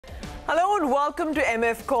Hello and welcome to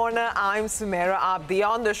MF Corner. I'm Sumaira Abidi.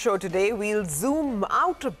 On the show today, we'll zoom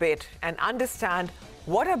out a bit and understand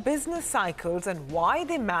what are business cycles and why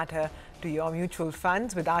they matter to your mutual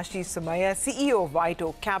funds with Aashish P Sommaiyaa, CEO of White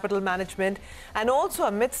Oak Capital Management. And also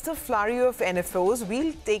amidst a flurry of NFOs,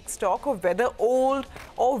 we'll take stock of whether old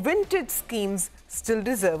or vintage schemes still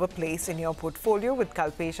deserve a place in your portfolio with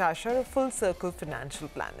Kalpesh Ashar of Full Circle Financial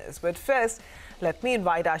Planners. But first, let me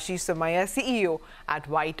invite Aashish P Sommaiyaa, CEO at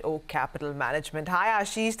White Oak Capital Management. Hi,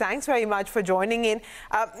 Aashish. Thanks very much for joining in.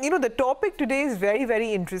 The topic today is very,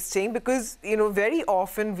 very interesting because, very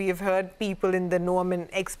often we have heard people in the know,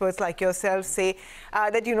 experts like yourself say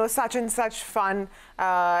that, such and such fund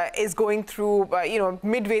is going through,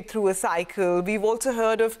 midway through a cycle. We've also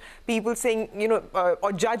heard of people saying,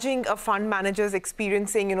 or judging a fund manager's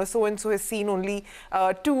experience saying, so-and-so has seen only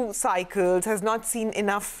 2 cycles, has not seen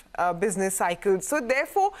enough business cycles. So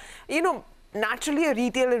therefore, naturally a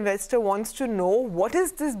retail investor wants to know what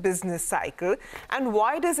is this business cycle and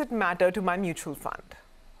why does it matter to my mutual fund?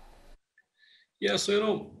 Yeah,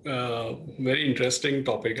 so, very interesting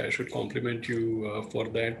topic. I should compliment you for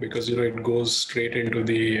that because, it goes straight into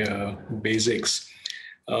the basics.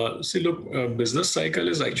 See, look, business cycle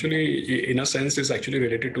is actually, in a sense, is actually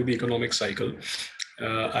related to the economic cycle.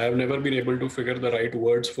 I have never been able to figure the right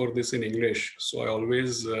words for this in English. So I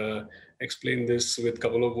always explain this with a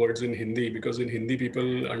couple of words in Hindi because in Hindi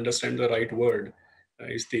people understand the right word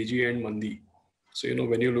is teji and mandi. So,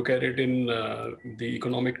 when you look at it in the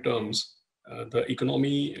economic terms, the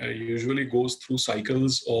economy usually goes through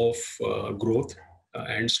cycles of growth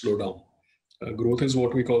and slowdown. Growth is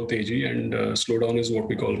what we call teji and slowdown is what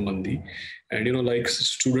we call mandi. And, like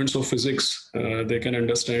students of physics, they can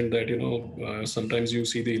understand that, sometimes you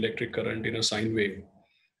see the electric current in a sine wave,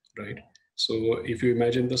 right? So if you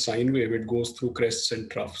imagine the sine wave, it goes through crests and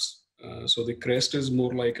troughs. So the crest is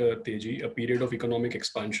more like a teji, a period of economic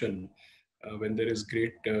expansion when there is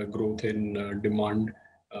great growth in demand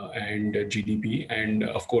and GDP. And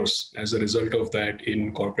of course, as a result of that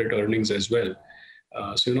in corporate earnings as well.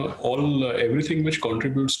 Everything which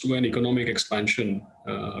contributes to an economic expansion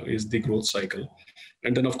is the growth cycle.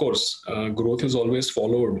 And then, of course, growth is always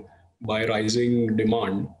followed by rising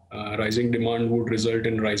demand. Rising demand would result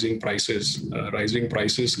in rising prices. Rising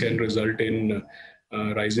prices can result in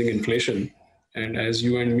rising inflation. And as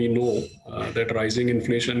you and me know, that rising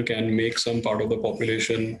inflation can make some part of the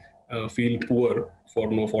population feel poor for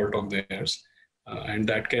no fault of theirs. And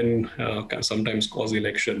that can sometimes cause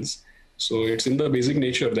elections. So it's in the basic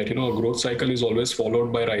nature that, a growth cycle is always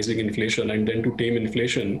followed by rising inflation. And then to tame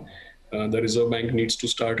inflation, the Reserve Bank needs to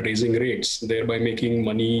start raising rates, thereby making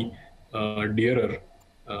money dearer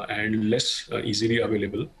and less easily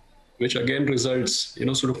available, which again results,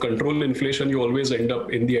 sort of control inflation. You always end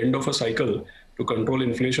up in the end of a cycle. To control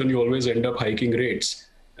inflation, you always end up hiking rates,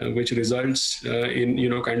 which results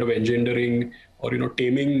in, kind of engendering or,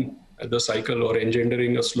 taming the cycle or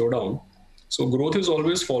engendering a slowdown. So growth is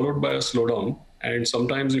always followed by a slowdown. And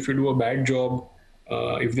sometimes if you do a bad job,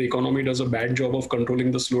 if the economy does a bad job of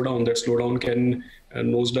controlling the slowdown, that slowdown can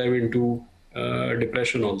nosedive into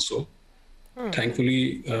depression also.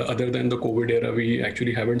 Thankfully, other than the COVID era, we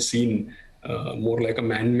actually haven't seen more like a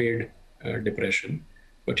man-made depression.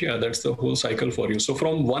 But yeah, that's the whole cycle for you. So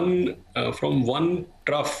from one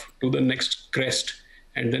trough to the next crest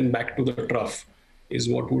and then back to the trough is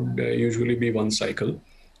what would usually be one cycle.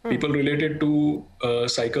 People relate it to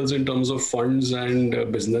cycles in terms of funds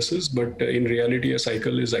and businesses, but in reality, a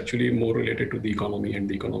cycle is actually more related to the economy and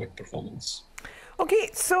the economic performance. Okay,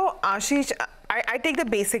 so Aashish, I take the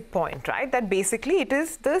basic point, right? That basically it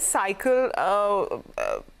is the cycle,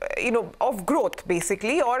 of growth,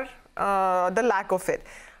 basically, or the lack of it.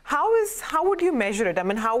 How would you measure it?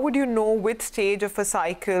 How would you know which stage of a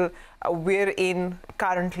cycle we're in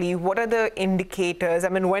currently? What are the indicators?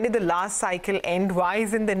 When did the last cycle end? Why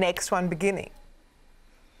isn't the next one beginning?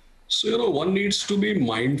 So, one needs to be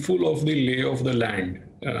mindful of the lay of the land.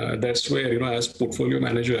 That's where, as portfolio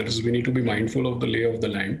managers, we need to be mindful of the lay of the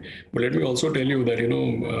land. But let me also tell you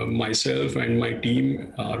that, myself and my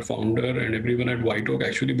team, our founder and everyone at White Oak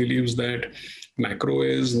actually believes that macro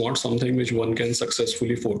is not something which one can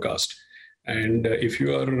successfully forecast. And if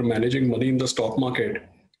you are managing money in the stock market,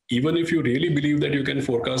 even if you really believe that you can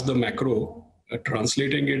forecast the macro,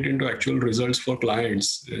 translating it into actual results for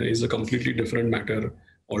clients is a completely different matter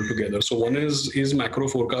altogether. So one is macro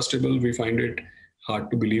forecastable? We find it hard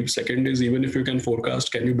to believe. Second is, even if you can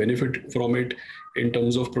forecast, can you benefit from it in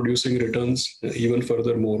terms of producing returns? Even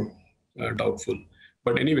further more doubtful.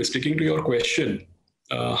 But anyway, sticking to your question,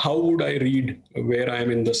 how would I read where I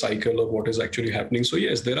am in the cycle of what is actually happening? So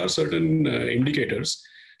yes, there are certain indicators.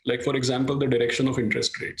 Like, for example, the direction of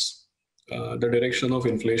interest rates, the direction of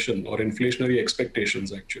inflation or inflationary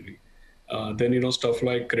expectations, actually. Then, stuff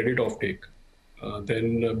like credit offtake.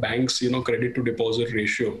 Then banks, credit to deposit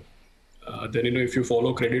ratio. Then, if you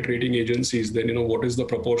follow credit rating agencies, then, what is the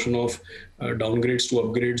proportion of downgrades to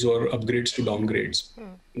upgrades or upgrades to downgrades?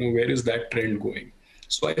 Where is that trend going?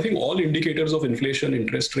 So I think all indicators of inflation,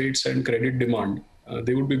 interest rates, and credit demand,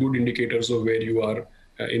 they would be good indicators of where you are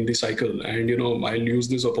in the cycle. And, I'll use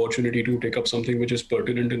this opportunity to take up something which is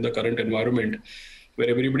pertinent in the current environment, where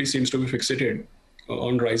everybody seems to be fixated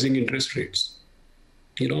on rising interest rates.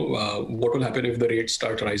 What will happen if the rates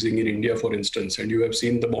start rising in India, for instance, and you have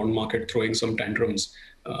seen the bond market throwing some tantrums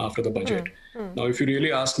after the budget. Now, if you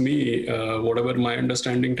really ask me, whatever my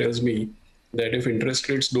understanding tells me, that if interest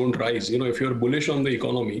rates don't rise, if you're bullish on the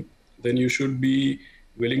economy, then you should be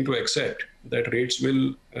willing to accept that rates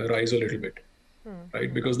will rise a little bit,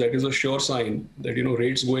 right? Because that is a sure sign that,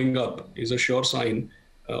 rates going up is a sure sign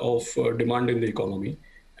of demand in the economy.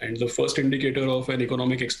 And the first indicator of an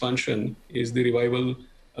economic expansion is the revival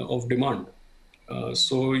of demand.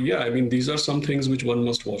 So, yeah, I mean, these are some things which one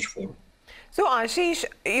must watch for. So, Aashish,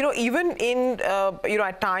 even in,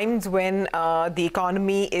 at times when the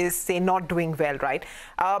economy is, say, not doing well, right,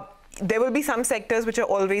 there will be some sectors which are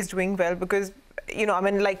always doing well because,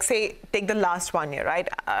 like, say, take the last 1 year, right?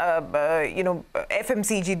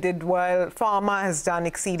 FMCG did well, pharma has done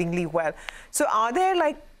exceedingly well. So, are there,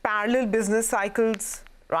 like, parallel business cycles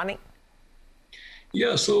running?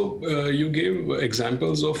 Yeah, so you gave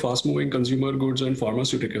examples of fast-moving consumer goods and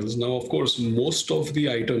pharmaceuticals. Now, of course, most of the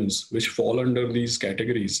items which fall under these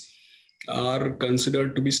categories are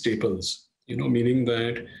considered to be staples, meaning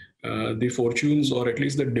that the fortunes or at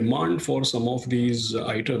least the demand for some of these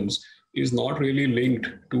items is not really linked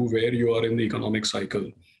to where you are in the economic cycle.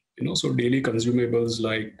 So daily consumables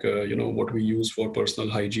like, what we use for personal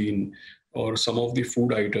hygiene or some of the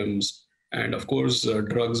food items, and of course,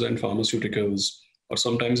 drugs and pharmaceuticals, or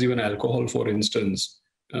sometimes even alcohol, for instance.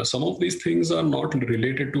 Some of these things are not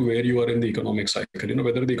related to where you are in the economic cycle.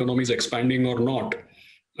 Whether the economy is expanding or not,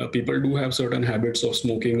 people do have certain habits of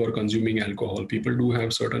smoking or consuming alcohol. People do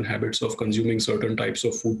have certain habits of consuming certain types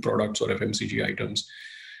of food products or FMCG items.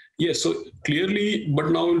 Yes, so clearly,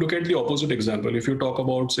 but now look at the opposite example. If you talk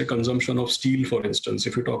about, say, consumption of steel, for instance,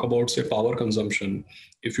 if you talk about, say, power consumption,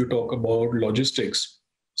 if you talk about logistics,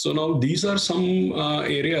 so now these are some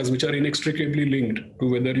areas which are inextricably linked to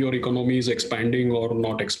whether your economy is expanding or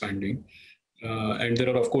not expanding. And there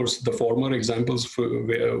are, of course, the former examples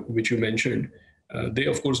which you mentioned, they,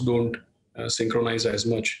 of course, don't synchronize as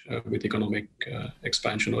much with economic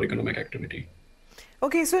expansion or economic activity.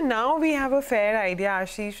 Okay, so now we have a fair idea,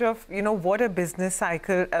 Aashish, of, what a business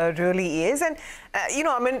cycle really is. And,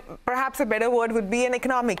 perhaps a better word would be an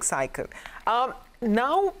economic cycle.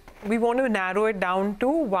 Now, we want to narrow it down to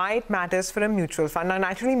why it matters for a mutual fund. Now,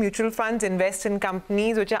 naturally, mutual funds invest in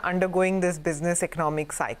companies which are undergoing this business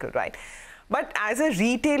economic cycle, right? But as a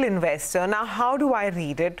retail investor, now, how do I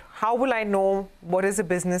read it? How will I know what is the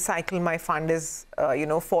business cycle my fund is,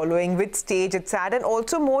 following, which stage it's at? And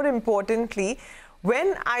also, more importantly,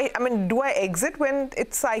 when do I exit when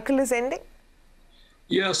its cycle is ending?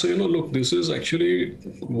 Yeah, so, look, this is actually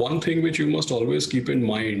one thing which you must always keep in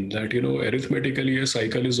mind that, arithmetically a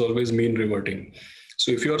cycle is always mean reverting.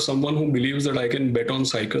 So if you are someone who believes that I can bet on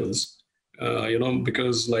cycles,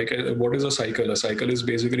 because like what is a cycle? A cycle is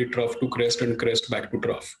basically trough to crest and crest back to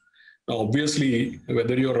trough. Now, obviously,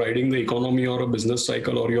 whether you're riding the economy or a business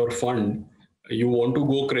cycle or your fund, you want to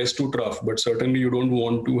go crest to trough, but certainly you don't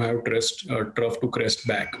want to have trough to crest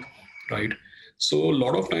back, right? So a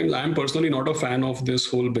lot of times I'm personally not a fan of this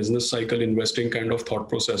whole business cycle investing kind of thought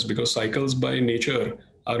process because cycles by nature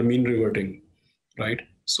are mean reverting, right?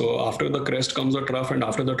 So after the crest comes a trough and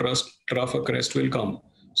after the trough a crest will come.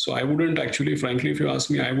 So I wouldn't actually, frankly, if you ask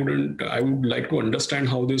me, I would like to understand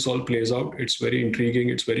how this all plays out. It's very intriguing.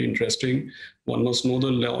 It's very interesting. One must know the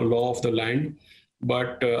law of the land.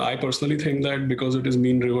 But I personally think that because it is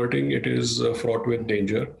mean reverting, it is fraught with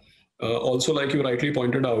danger. Also, like you rightly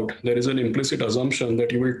pointed out, there is an implicit assumption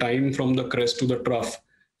that you will time from the crest to the trough,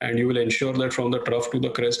 and you will ensure that from the trough to the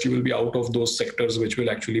crest, you will be out of those sectors which will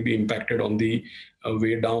actually be impacted on the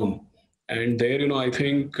way down. And there, I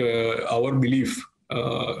think our belief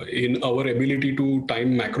in our ability to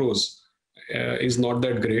time macros is not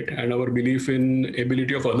that great, and our belief in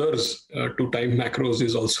ability of others to time macros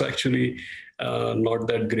is also actually not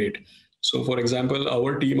that great. So, for example,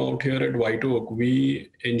 our team out here at White Oak,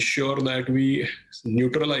 we ensure that we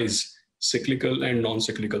neutralize cyclical and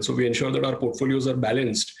non-cyclical. So we ensure that our portfolios are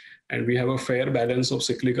balanced and we have a fair balance of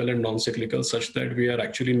cyclical and non-cyclical such that we are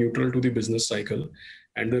actually neutral to the business cycle.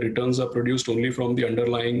 and the returns are produced only from the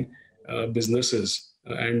underlying businesses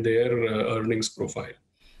and their earnings profile.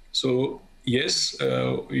 So yes,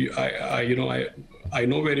 I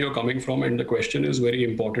know where you're coming from, and the question is very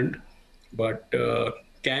important. But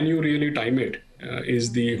can you really time it?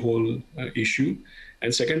 Is the whole issue.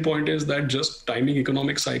 And second point is that just timing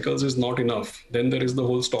economic cycles is not enough. Then there is the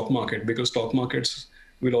whole stock market, because stock markets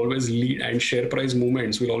will always lead, and share price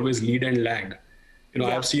movements will always lead and lag. I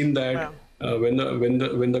have seen that when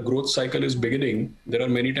the growth cycle is beginning, there are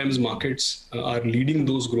many times markets are leading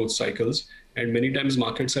those growth cycles, and many times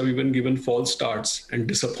markets have even given false starts and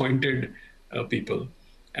disappointed people.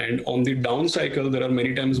 And on the down cycle, there are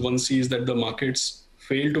many times one sees that the markets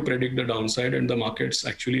fail to predict the downside, and the markets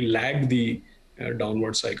actually lag the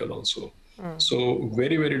downward cycle also. So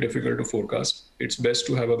very, very difficult to forecast. It's best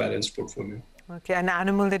to have a balanced portfolio. Okay, an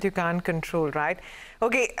animal that you can't control, right?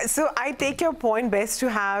 Okay, so I take your point, best to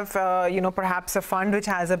have, perhaps a fund which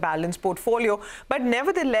has a balanced portfolio. But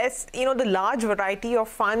nevertheless, the large variety of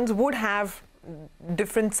funds would have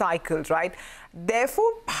different cycles, right?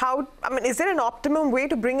 Therefore, is there an optimum way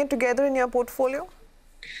to bring it together in your portfolio?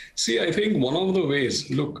 See, I think one of the ways,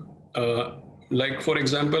 look, like for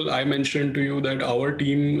example, I mentioned to you that our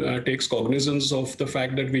team takes cognizance of the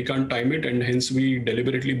fact that we can't time it, and hence we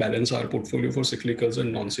deliberately balance our portfolio for cyclicals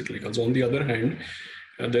and non-cyclicals. On the other hand,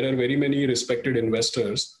 there are very many respected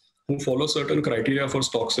investors who follow certain criteria for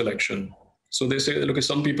stock selection. So they say, look,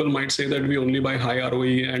 some people might say that we only buy high ROE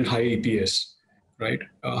and high EPS, right?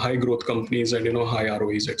 High growth companies and high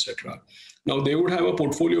ROEs, etc. Now they would have a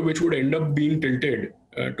portfolio which would end up being tilted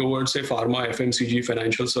towards, say, pharma, FMCG,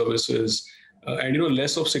 financial services, and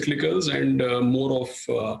less of cyclicals and more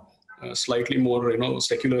of slightly more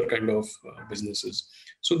secular kind of businesses.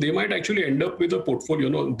 So they might actually end up with a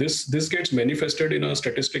portfolio. This gets manifested in a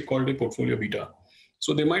statistic called a portfolio beta.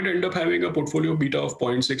 So they might end up having a portfolio beta of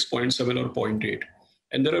 0.6, 0.7, or 0.8.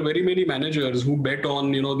 And there are very many managers who bet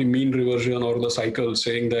on the mean reversion or the cycle,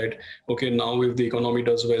 saying that, okay, now if the economy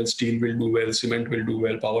does well, steel will do well, cement will do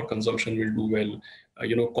well, power consumption will do well,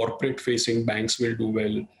 corporate facing banks will do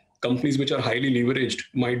well. Companies which are highly leveraged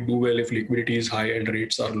might do well if liquidity is high and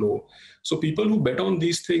rates are low. So people who bet on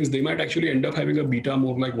these things, they might actually end up having a beta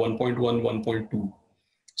more like 1.1, 1.2.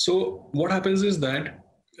 So what happens is that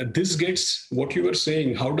this gets, what you were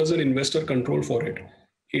saying, how does an investor control for it?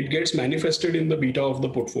 It gets manifested in the beta of the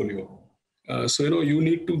portfolio. So you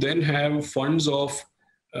need to then have funds of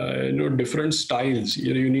different styles.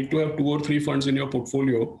 You need to have 2 or 3 funds in your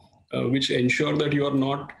portfolio which ensure that you are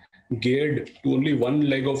not geared to only one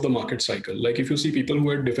leg of the market cycle. Like if you see people who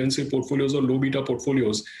had defensive portfolios or low beta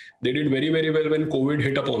portfolios, they did very, very well when COVID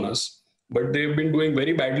hit upon us, but they've been doing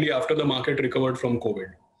very badly after the market recovered from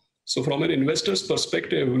COVID. So from an investor's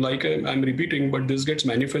perspective, like I'm repeating, but this gets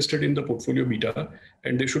manifested in the portfolio beta,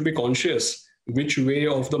 and they should be conscious which way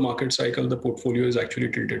of the market cycle the portfolio is actually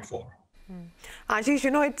tilted for. Aashish,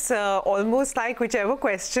 it's almost like whichever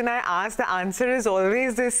question I ask, the answer is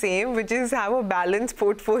always the same, which is have a balanced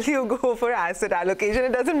portfolio, go for asset allocation.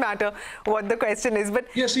 It doesn't matter what the question is. But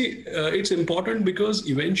yeah, see, it's important because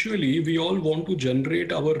eventually we all want to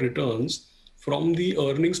generate our returns from the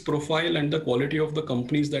earnings profile and the quality of the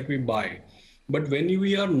companies that we buy. But when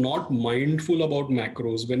we are not mindful about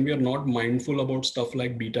macros, when we are not mindful about stuff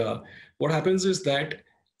like beta, what happens is that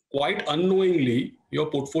quite unknowingly, your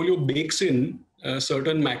portfolio bakes in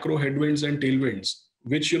certain macro headwinds and tailwinds,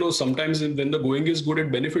 which, sometimes when the going is good,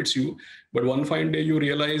 it benefits you. But one fine day you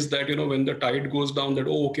realize that, when the tide goes down, that,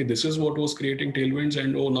 oh, okay, this is what was creating tailwinds,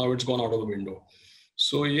 and oh, now it's gone out of the window.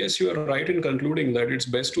 So yes, you are right in concluding that it's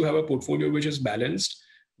best to have a portfolio which is balanced,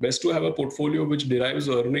 best to have a portfolio which derives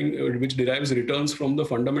returns from the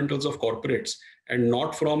fundamentals of corporates and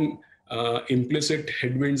not from implicit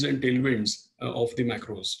headwinds and tailwinds of the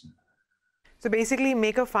macros. So basically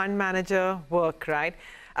make a fund manager work, right?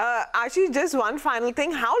 Aashish, just one final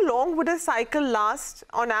thing. How long would a cycle last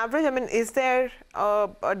on average? I mean, is there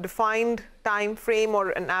a defined time frame or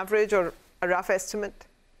an average or a rough estimate?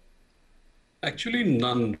 Actually,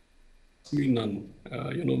 none.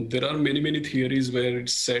 There are many theories where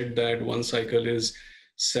it's said that one cycle is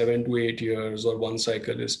 7 to 8 years or one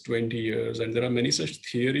cycle is 20 years. And there are many such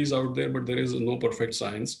theories out there, but there is no perfect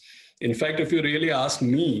science. In fact, if you really ask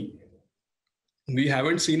me, we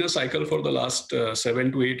haven't seen a cycle for the last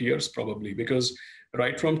 7 to 8 years, probably, because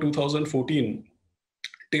right from 2014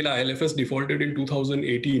 till ILFS defaulted in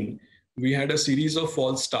 2018, we had a series of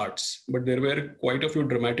false starts, but there were quite a few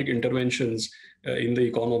dramatic interventions in the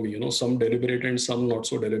economy, some deliberate and some not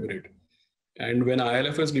so deliberate. And when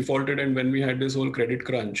ILFS defaulted and when we had this whole credit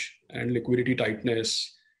crunch and liquidity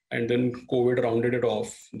tightness and then COVID rounded it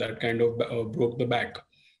off. That kind of broke the back,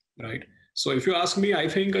 right? So if you ask me, I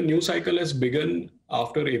think a new cycle has begun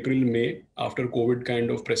after April, May, after COVID kind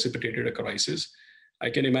of precipitated a crisis. I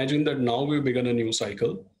can imagine that now we've begun a new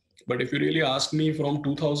cycle. But if you really ask me, from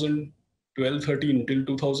 2012, 13 till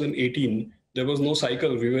 2018, there was no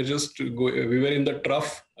cycle. We were in the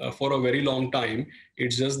trough for a very long time.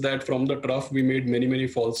 It's just that from the trough, we made many, many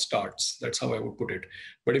false starts. That's how I would put it.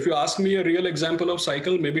 But if you ask me a real example of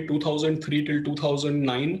cycle, maybe 2003 till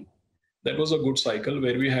 2009, that was a good cycle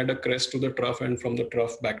where we had a crest to the trough, and from the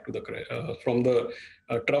trough back to the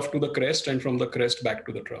trough to the crest, and from the crest back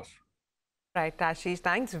to the trough. Right, Aashish,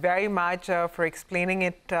 thanks very much for explaining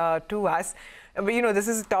it to us. You know, this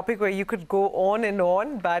is a topic where you could go on and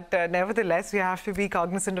on, but nevertheless, we have to be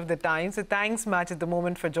cognizant of the time. So thanks much at the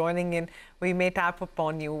moment for joining in. We may tap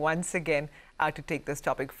upon you once again to take this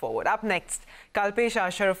topic forward. Up next, Kalpesh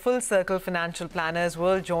Asher of Full Circle Financial Planners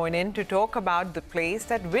will join in to talk about the place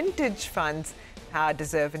that vintage funds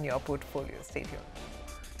deserve in your portfolio. Stay tuned.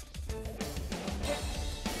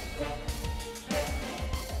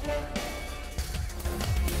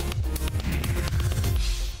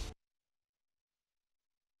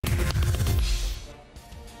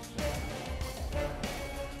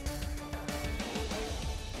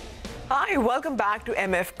 Hi, welcome back to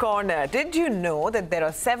MF Corner. Did you know that there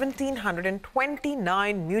are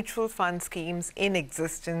 1,729 mutual fund schemes in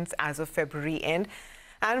existence as of February end?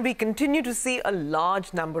 And we continue to see a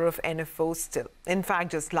large number of NFOs still. In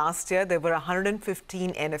fact, just last year, there were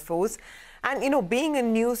 115 NFOs. And, you know, being a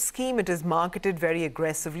new scheme, it is marketed very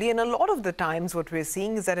aggressively. And a lot of the times what we're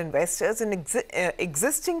seeing is that investors in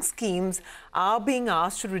existing schemes are being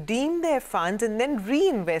asked to redeem their funds and then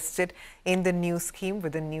reinvest it in the new scheme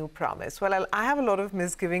with a new promise. Well, I have a lot of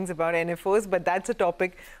misgivings about NFOs, but that's a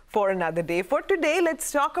topic for another day. For today,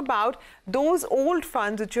 let's talk about those old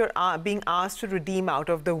funds which are being asked to redeem out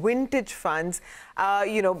of, the vintage funds.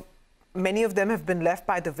 You know, many of them have been left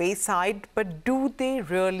by the wayside, but do they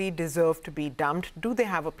really deserve to be dumped? Do they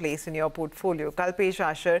have a place in your portfolio? Kalpesh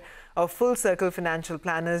Asher of Full Circle Financial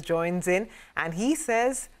Planners joins in, and he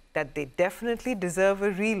says that they definitely deserve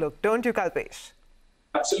a relook. Don't you, Kalpesh?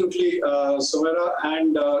 Absolutely, Sumaira.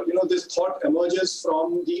 And, you know, this thought emerges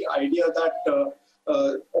from the idea that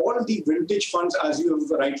all the vintage funds, as you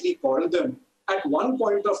have rightly called them, at one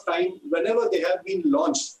point of time, whenever they have been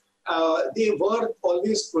launched, they were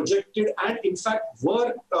always projected and in fact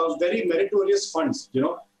were very meritorious funds, you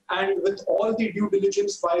know, and with all the due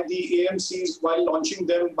diligence by the AMCs while launching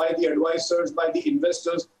them, by the advisors, by the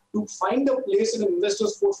investors, to find a place in an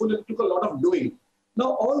investor's portfolio, it took a lot of doing.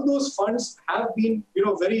 Now, all those funds have been, you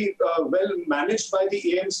know, very well managed by the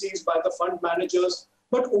AMCs, by the fund managers.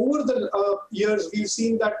 But over the years, we've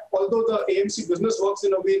seen that although the AMC business works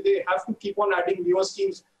in a way, they have to keep on adding newer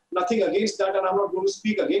schemes. Nothing against that, and I'm not going to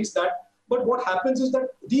speak against that. But what happens is that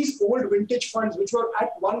these old vintage funds, which were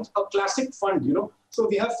at once a classic fund, you know, so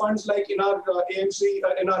we have funds like in our AMC,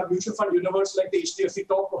 in our mutual fund universe, like the HDFC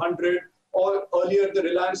Top 200, or earlier the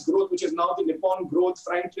Reliance Growth, which is now the Nippon Growth,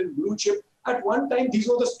 Franklin Blue Chip. At one time, these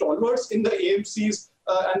were the stalwarts in the AMCs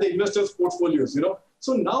and the investors' portfolios, you know.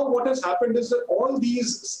 So now what has happened is that all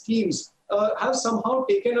these schemes have somehow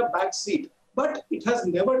taken a back seat. But it has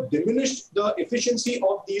never diminished the efficiency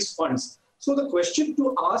of these funds. So the question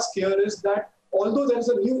to ask here is that although there is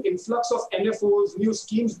a new influx of NFOs, new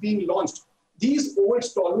schemes being launched, these old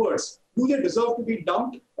stalwarts, do they deserve to be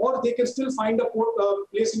dumped, or they can still find a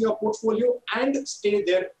place in your portfolio and stay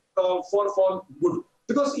there for good?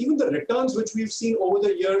 Because even the returns which we've seen over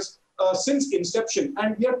the years since inception,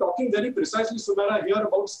 and we are talking very precisely, Sumaira, here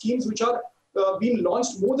about schemes which are being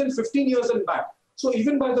launched more than 15 years and back. So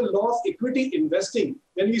even by the law of equity investing,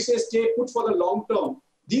 when we say stay put for the long term,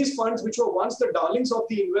 these funds, which were once the darlings of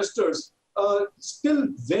the investors, still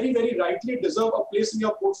very, very rightly deserve a place in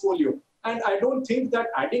your portfolio. And I don't think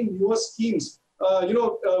that adding newer schemes,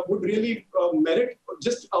 would really merit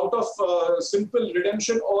just out of simple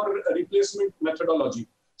redemption or replacement methodology.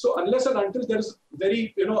 So unless and until there is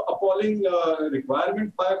very, appalling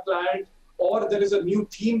requirement by a client, or there is a new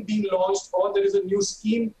theme being launched, or there is a new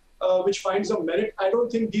scheme which finds a merit, I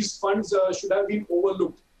don't think these funds should have been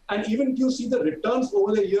overlooked. And even if you see the returns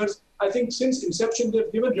over the years, I think since inception,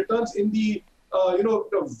 they've given returns in the,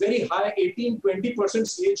 very high 18-20%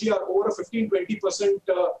 CAGR over a 15-20%,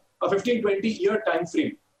 15-20 year time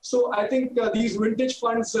frame. So I think these vintage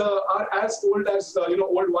funds are as old as,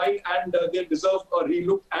 old wine, and they deserve a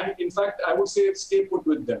relook. And in fact, I would say stay put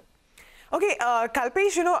with them. Okay,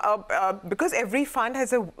 Kalpesh, because every fund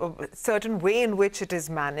has a certain way in which it is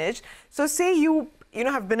managed. So say you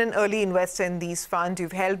have been an early investor in these funds,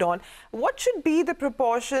 you've held on. What should be the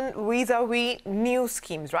proportion vis-a-vis new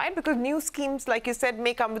schemes, right? Because new schemes, like you said,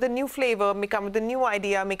 may come with a new flavor, may come with a new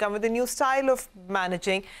idea, may come with a new style of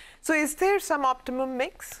managing. So is there some optimum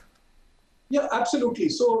mix? Yeah, absolutely.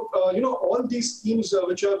 So, all these schemes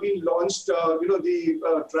which have been launched,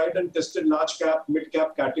 the tried and tested large cap, mid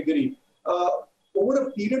cap category, over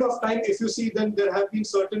a period of time, if you see, then there have been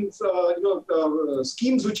certain,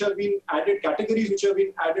 schemes which have been added, categories which have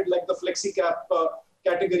been added, like the flexi cap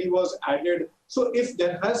category was added. So if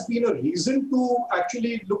there has been a reason to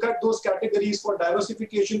actually look at those categories for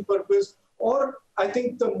diversification purpose, or I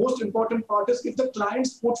think the most important part is if the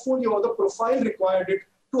client's portfolio or the profile required it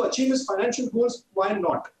to achieve his financial goals, why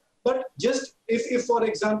not? But just if for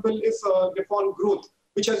example, if upon growth,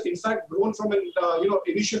 which has in fact grown from an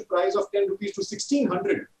initial price of 10 rupees to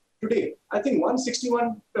 1600 today, I think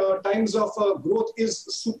 161 times of growth is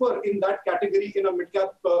super in that category in a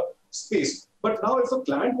mid-cap space. But now if a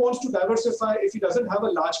client wants to diversify, if he doesn't have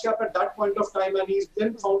a large cap at that point of time and he's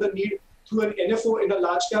then found a need through an NFO in a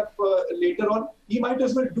large cap later on, he might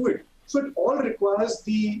as well do it. So it all requires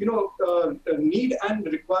the need and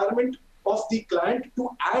requirement of the client to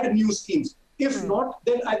add new schemes. If not,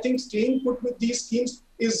 then I think staying put with these schemes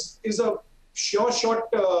is a sure shot,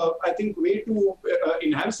 I think, way to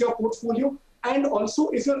enhance your portfolio. And also,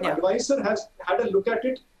 if your advisor has had a look at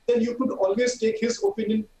it, then you could always take his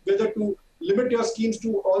opinion whether to limit your schemes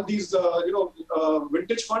to all these,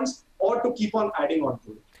 vintage funds or to keep on adding on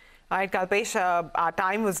to it. All right, Kalpesh, our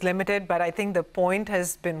time was limited, but I think the point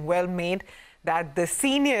has been well made that the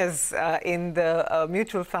seniors in the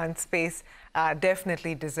mutual fund space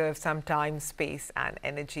definitely deserve some time, space and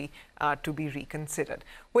energy to be reconsidered.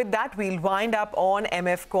 With that, we'll wind up on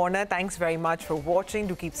MF Corner. Thanks very much for watching.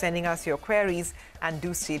 Do keep sending us your queries and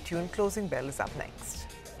do stay tuned. Closing bell is up next.